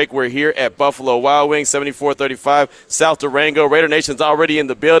quick break. We're here at Buffalo Wild Wings, 7435 South Durango. Raider Nation's already in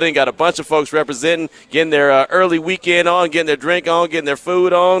the building. Got a bunch of folks representing, getting their early weekend on, getting their drink on, getting their food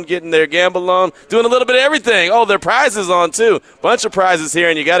on, getting their gamble on, doing a little bit of everything. Oh, their prizes on, too. Bunch of prizes here,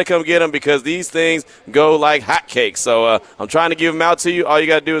 and you got to come get them because these things go like hotcakes. So I'm trying to give them out to you. All you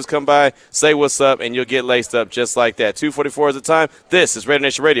got to do is come by, say what's up, and you'll get laced up just like that. 2:44 is the time. This is Raider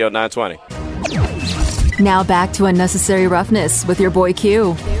Nation Radio 920. Now back to Unnecessary Roughness with your boy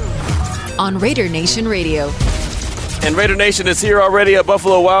Q on Raider Nation Radio. And Raider Nation is here already at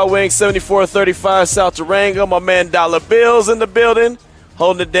Buffalo Wild Wings, 7435 South Durango. My man Dollar Bill's in the building,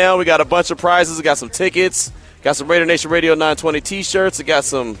 holding it down. We got a bunch of prizes. We got some tickets. Got some Raider Nation Radio 920 T-shirts. We got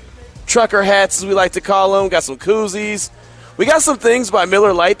some trucker hats, as we like to call them. Got some koozies. We got some things by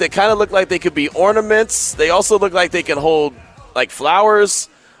Miller Lite that kind of look like they could be ornaments. They also look like they can hold, like, flowers.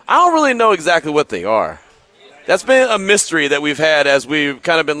 I don't really know exactly what they are. That's been a mystery that we've had as we've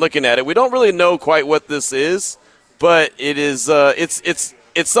kind of been looking at it. We don't really know quite what this is, but it is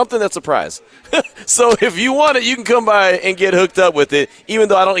it's something that's a prize. So if you want it, you can come by and get hooked up with it, even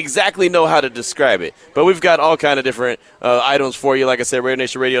though I don't exactly know how to describe it. But we've got all kind of different items for you. Like I said, Raider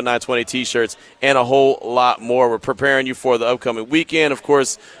Nation Radio 920 T-shirts and a whole lot more. We're preparing you for the upcoming weekend. Of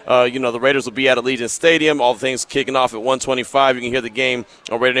course, the Raiders will be at Allegiant Stadium. All the things kicking off at 1:25. You can hear the game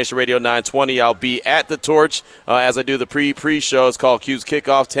on Raider Nation Radio 920. I'll be at the Torch as I do the pre-show. It's called Q's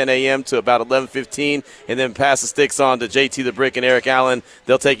Kickoff, 10 a.m. to about 11:15, and then pass the sticks on to JT the Brick and Eric Allen.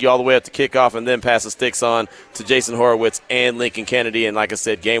 They'll take you all the way up to kickoff and then pass the sticks on to Jason Horowitz and Lincoln Kennedy. And like I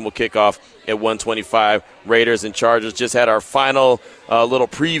said, game will kick off at 1:25. Raiders and Chargers just had our final little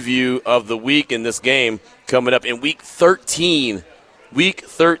preview of the week in this game coming up in Week 13. Week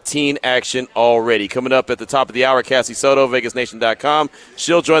 13 action already. Coming up at the top of the hour, Cassie Soto, VegasNation.com.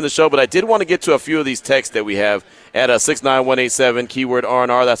 She'll join the show, but I did want to get to a few of these texts that we have at 69187, keyword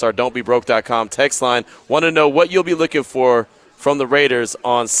R&R. That's our don'tbebroke.com text line. Want to know what you'll be looking for from the Raiders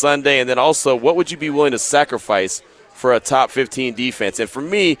on Sunday, and then also what would you be willing to sacrifice for a top 15 defense? And for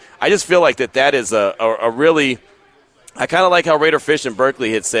me, I just feel like that is a really – I kind of like how Raider Fish in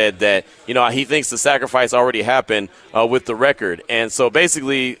Berkeley had said that, he thinks the sacrifice already happened with the record. And so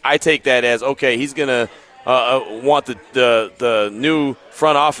basically I take that as, okay, he's going to want the new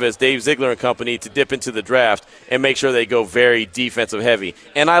front office, Dave Ziegler and company, to dip into the draft and make sure they go very defensive heavy.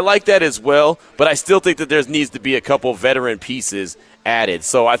 And I like that as well, but I still think that there needs to be a couple veteran pieces added.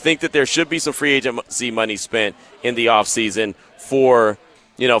 So I think that there should be some free agency money spent in the offseason for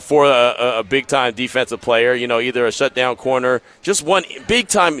a big-time defensive player, either a shutdown corner, just one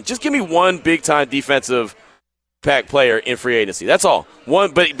big-time – just give me one big-time defensive pack player in free agency. That's all.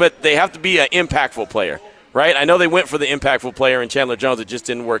 One, but they have to be an impactful player, right? I know they went for the impactful player in Chandler Jones. It just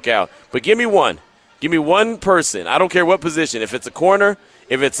didn't work out. But give me one. Give me one person. I don't care what position. If it's a corner,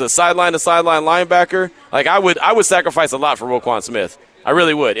 if it's a sideline-to-sideline linebacker, like I would sacrifice a lot for Roquan Smith. I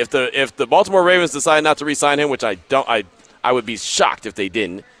really would. If the Baltimore Ravens decide not to re-sign him, which I would be shocked if they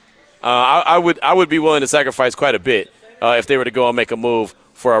didn't. I would be willing to sacrifice quite a bit if they were to go and make a move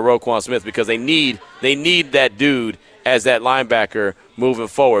for a Roquan Smith, because they need that dude as that linebacker moving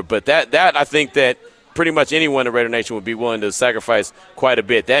forward. But that I think that pretty much anyone in Raider Nation would be willing to sacrifice quite a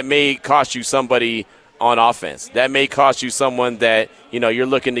bit. That may cost you somebody on offense. That may cost you someone that you're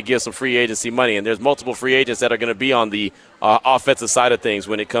looking to give some free agency money, and there's multiple free agents that are going to be on the offensive side of things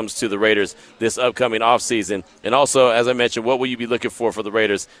when it comes to the Raiders this upcoming offseason. And also, as I mentioned, what will you be looking for the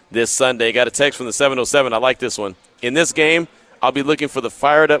Raiders this Sunday? Got a text from the 707. I like this one. In this game, I'll be looking for the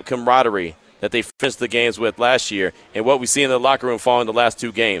fired-up camaraderie that they finished the games with last year and what we see in the locker room following the last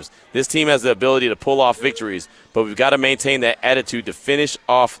two games. This team has the ability to pull off victories, but we've got to maintain that attitude to finish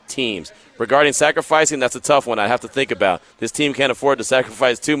off teams. Regarding sacrificing, that's a tough one I have to think about. This team can't afford to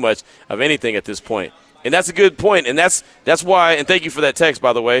sacrifice too much of anything at this point. And that's a good point, and that's why – and thank you for that text,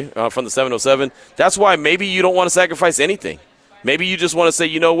 by the way, from the 707. That's why maybe you don't want to sacrifice anything. Maybe you just want to say,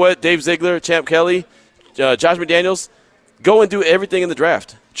 you know what, Dave Ziegler, Champ Kelly, Josh McDaniels, go and do everything in the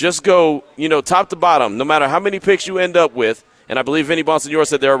draft. Just go, top to bottom, no matter how many picks you end up with. And I believe Vinny Bonsignore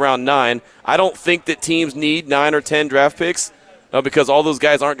said they're around 9. I don't think that teams need 9 or 10 draft picks. because all those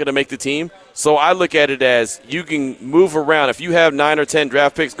guys aren't going to make the team. So I look at it as you can move around. If you have 9 or 10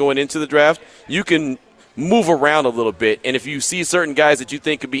 draft picks going into the draft, you can move around a little bit. And if you see certain guys that you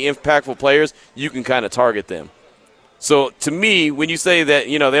think could be impactful players, you can kind of target them. So to me, when you say that,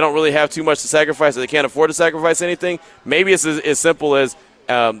 they don't really have too much to sacrifice or they can't afford to sacrifice anything, maybe it's as simple as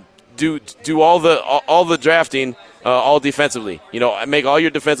do all the drafting all defensively. Make all your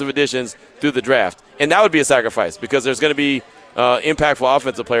defensive additions through the draft. And that would be a sacrifice because there's going to be impactful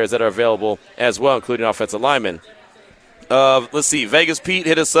offensive players that are available as well, including offensive linemen. Let's see. Vegas Pete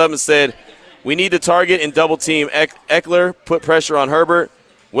hit us up and said, we need to target and double-team Eckler, put pressure on Herbert.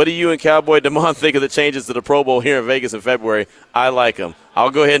 What do you and Cowboy Damon think of the changes to the Pro Bowl here in Vegas in February? I like them.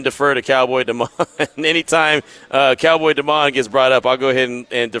 I'll go ahead and defer to Cowboy Damon. Anytime Cowboy Damon gets brought up, I'll go ahead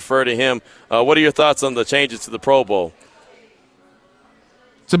and defer to him. What are your thoughts on the changes to the Pro Bowl?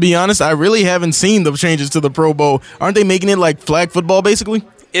 To be honest, I really haven't seen the changes to the Pro Bowl. Aren't they making it like flag football, basically?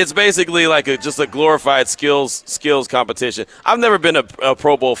 It's basically like just a glorified skills competition. I've never been a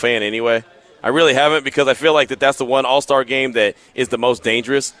Pro Bowl fan anyway. I really haven't because I feel like that's the one all-star game that is the most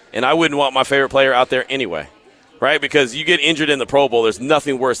dangerous, and I wouldn't want my favorite player out there anyway, right? Because you get injured in the Pro Bowl, there's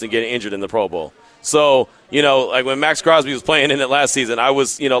nothing worse than getting injured in the Pro Bowl. So, like when Max Crosby was playing in it last season, I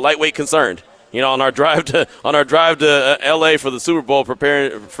was, lightweight concerned. On our drive to LA for the Super Bowl,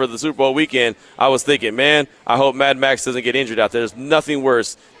 preparing for the Super Bowl weekend, I was thinking, man, I hope Mad Max doesn't get injured out there. There's nothing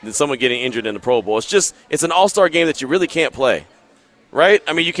worse than someone getting injured in the Pro Bowl. It's an all-star game that you really can't play, right?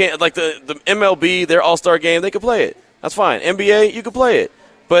 I mean, you can't, like the MLB, their all-star game, they can play it. That's fine. NBA, you can play it.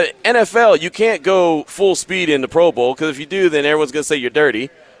 But NFL, you can't go full speed in the Pro Bowl because if you do, then everyone's going to say you're dirty.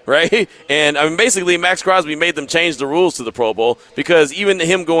 Right? And, I mean, basically, Max Crosby made them change the rules to the Pro Bowl because even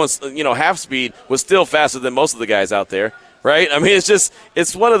him going, half speed was still faster than most of the guys out there. Right? I mean,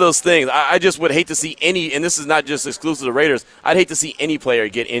 it's one of those things. I just would hate to see any, and this is not just exclusive to Raiders, I'd hate to see any player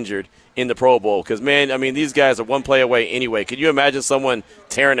get injured in the Pro Bowl because, man, I mean, these guys are one play away anyway. Could you imagine someone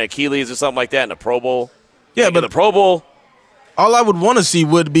tearing Achilles or something like that in the Pro Bowl? Yeah, but in the Pro Bowl, all I would want to see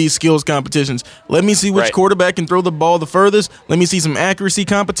would be skills competitions. Let me see which quarterback can throw the ball the furthest. Let me see some accuracy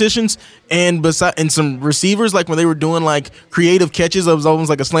competitions and some receivers, like when they were doing like creative catches. It was almost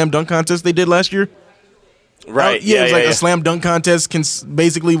like a slam dunk contest they did last year. Right. It was like a slam dunk contest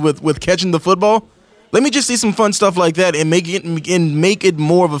basically with catching the football. Let me just see some fun stuff like that and make it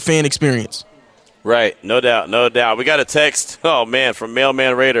more of a fan experience. Right. No doubt. We got a text, from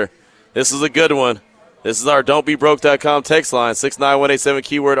Mailman Raider. This is a good one. This is our don'tbebroke.com text line, 69187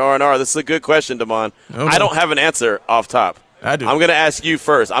 keyword R&R. This is a good question, Damon. Okay. I don't have an answer off top. I do. I'm going to ask you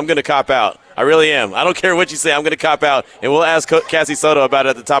first. I'm going to cop out. I really am. I don't care what you say. I'm going to cop out, and we'll ask Cassie Soto about it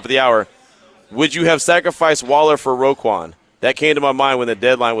at the top of the hour. Would you have sacrificed Waller for Roquan? That came to my mind when the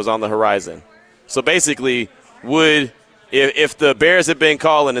deadline was on the horizon. So basically, if the Bears had been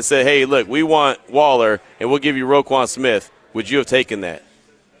calling and said, hey, look, we want Waller, and we'll give you Roquan Smith, would you have taken that?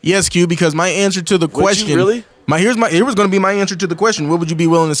 Yes, Q, because my answer to the question. Would you really? Here was going to be my answer to the question. What would you be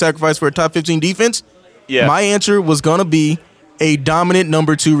willing to sacrifice for a top 15 defense? Yeah. My answer was going to be a dominant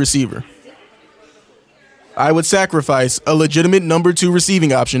number 2 receiver. I would sacrifice a legitimate number 2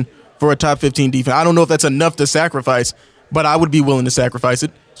 receiving option for a top 15 defense. I don't know if that's enough to sacrifice, but I would be willing to sacrifice it.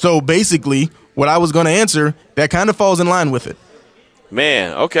 So basically, what I was going to answer, that kind of falls in line with it.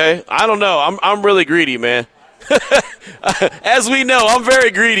 Man, okay. I don't know. I'm really greedy, man. As we know, I'm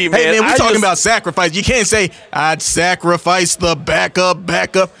very greedy, man. Hey, man, we're talking about sacrifice. You can't say, I'd sacrifice the backup.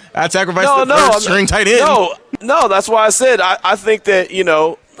 I'd sacrifice the third string tight end. No, that's why I said I think that,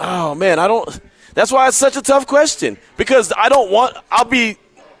 that's why it's such a tough question. Because I'll be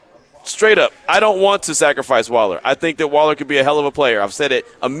straight up, I don't want to sacrifice Waller. I think that Waller could be a hell of a player. I've said it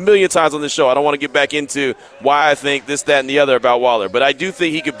a million times on this show. I don't want to get back into why I think this, that, and the other about Waller. But I do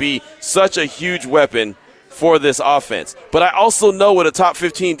think he could be such a huge weapon for this offense. But I also know what a top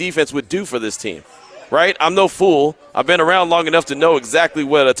 15 defense would do for this team, right? I'm no fool. I've been around long enough to know exactly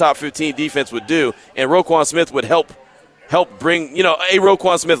what a top 15 defense would do, and Roquan Smith would help bring, a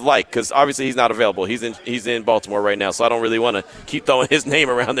Roquan Smith-like, because obviously he's not available. He's in Baltimore right now, so I don't really want to keep throwing his name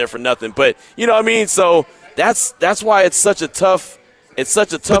around there for nothing. But, you know what I mean? So that's why it's such a tough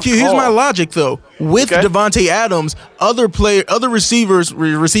But here's my logic, though. With Devontae Adams, other receivers,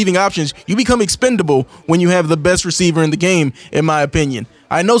 receiving options, you become expendable when you have the best receiver in the game, in my opinion.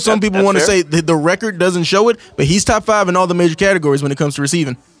 I know some people want to say that the record doesn't show it, but he's top 5 in all the major categories when it comes to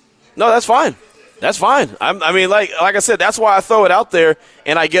receiving. No, that's fine. That's fine. I mean, like I said, that's why I throw it out there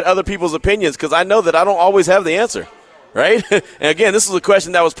and I get other people's opinions because I know that I don't always have the answer. Right? And again, this is a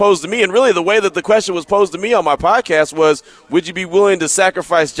question that was posed to me, and really the way that the question was posed to me on my podcast was, would you be willing to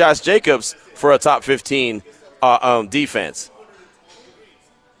sacrifice Josh Jacobs for a top 15 defense?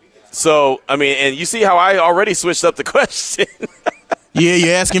 So, I mean, and you see how I already switched up the question. Yeah,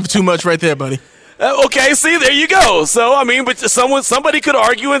 you're asking for too much right there, buddy. Okay, see, there you go. So, I mean, but somebody could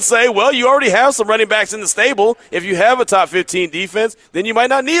argue and say, well, you already have some running backs in the stable. If you have a top 15 defense, then you might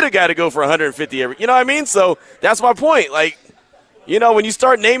not need a guy to go for 150 every. You know what I mean? So that's my point. Like, you know, when you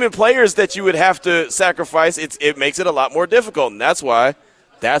start naming players that you would have to sacrifice, it makes it a lot more difficult, and that's why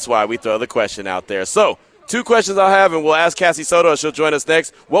we throw the question out there. So, 2 questions I'll have, and we'll ask Cassie Soto. She'll join us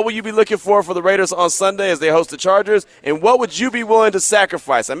next. What will you be looking for the Raiders on Sunday as they host the Chargers? And what would you be willing to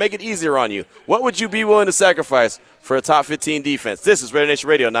sacrifice? I make it easier on you. What would you be willing to sacrifice for a top 15 defense? This is Raider Nation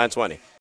Radio 920.